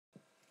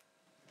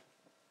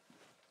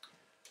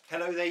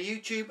Hello there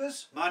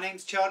YouTubers, my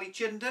name's Charlie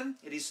Chittenden.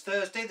 It is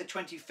Thursday the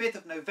 25th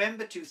of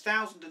November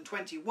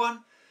 2021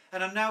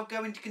 and I'm now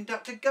going to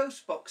conduct a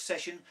ghost box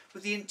session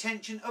with the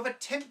intention of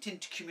attempting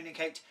to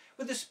communicate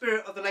with the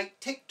spirit of the late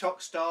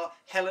TikTok star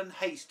Helen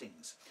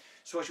Hastings.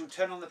 So I shall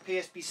turn on the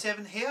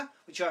PSP7 here,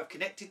 which I have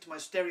connected to my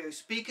stereo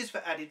speakers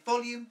for added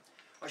volume.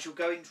 I shall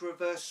go into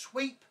reverse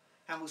sweep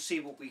and we'll see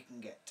what we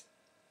can get.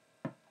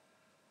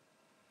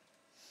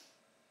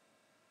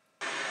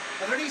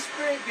 Are there any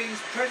spirit beings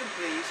present,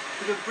 please,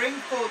 who can bring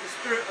forward the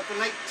spirit of the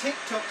late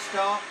TikTok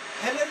star,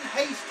 Helen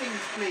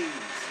Hastings,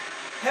 please?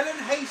 Helen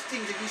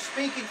Hastings, if you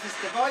speak into this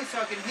device,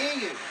 I can hear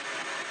you.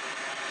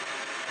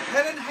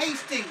 Helen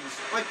Hastings,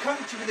 I come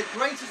to you with the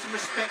greatest of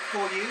respect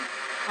for you,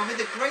 and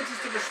with the greatest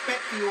of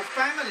respect for your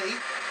family.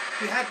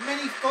 You had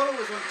many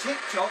followers on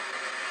TikTok.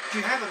 Do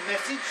you have a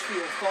message for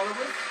your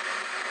followers?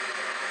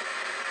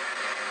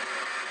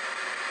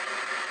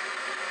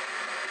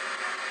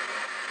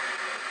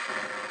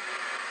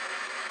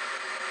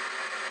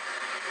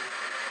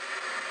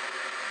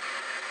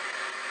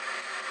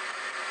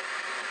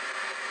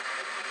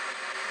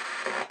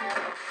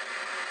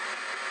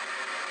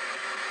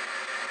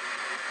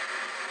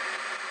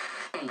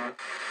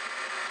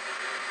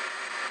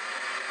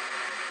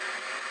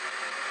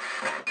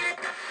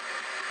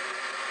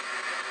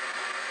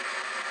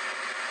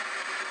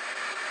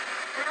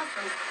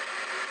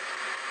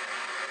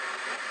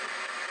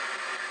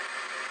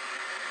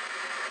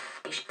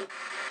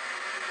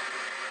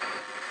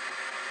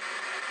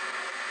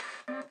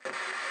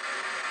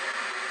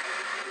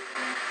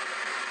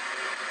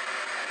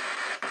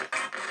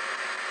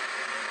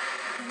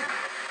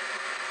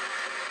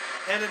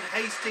 Helen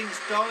Hastings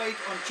died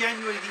on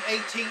January the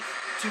 18th,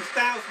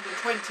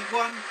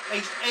 2021,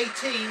 aged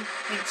 18,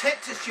 in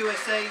Texas,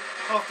 USA,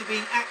 after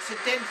being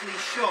accidentally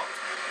shot.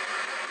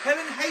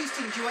 Helen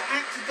Hastings, you were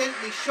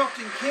accidentally shot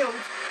and killed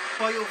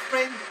by your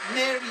friend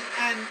Mary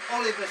Ann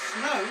Oliver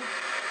Snow.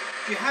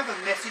 Do you have a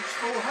message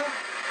for her?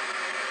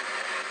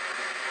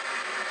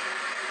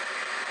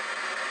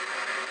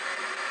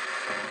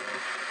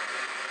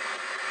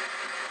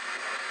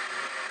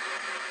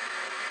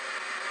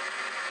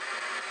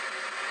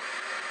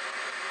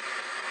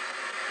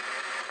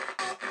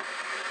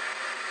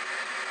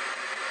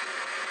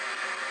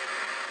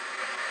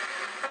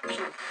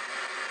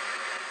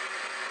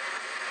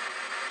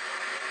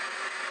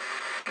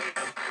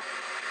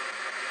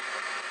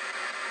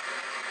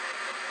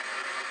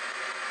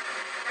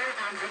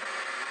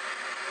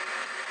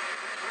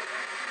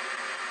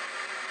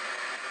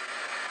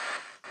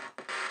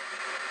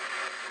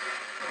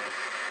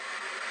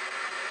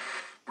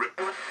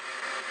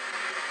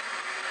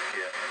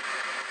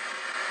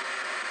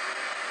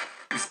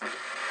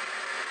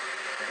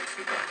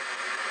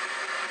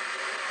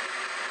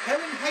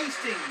 Helen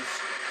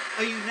Hastings,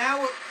 are you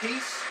now at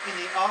peace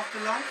in the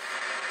afterlife?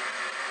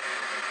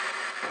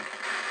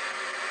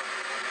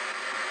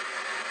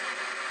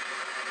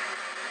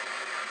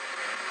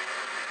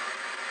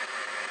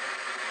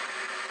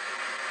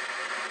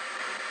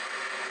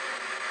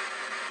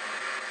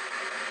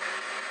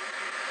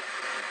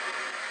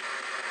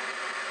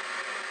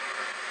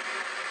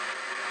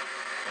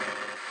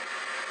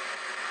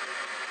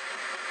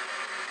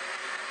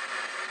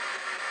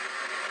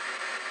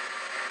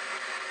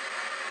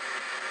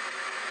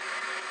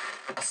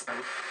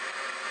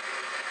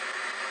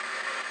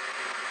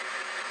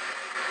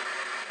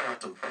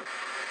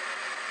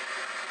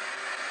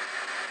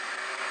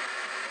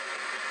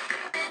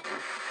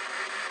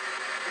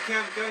 Okay,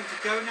 I'm going to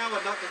go now.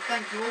 I'd like to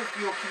thank you all for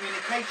your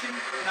communication,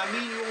 and I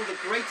mean you all the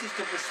greatest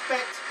of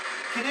respect.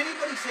 Can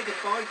anybody say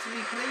goodbye to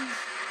me, please?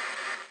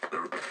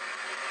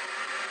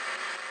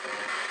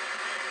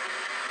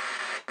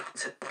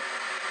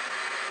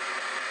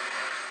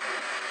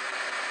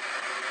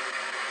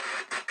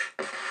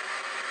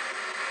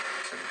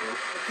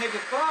 Okay,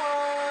 goodbye.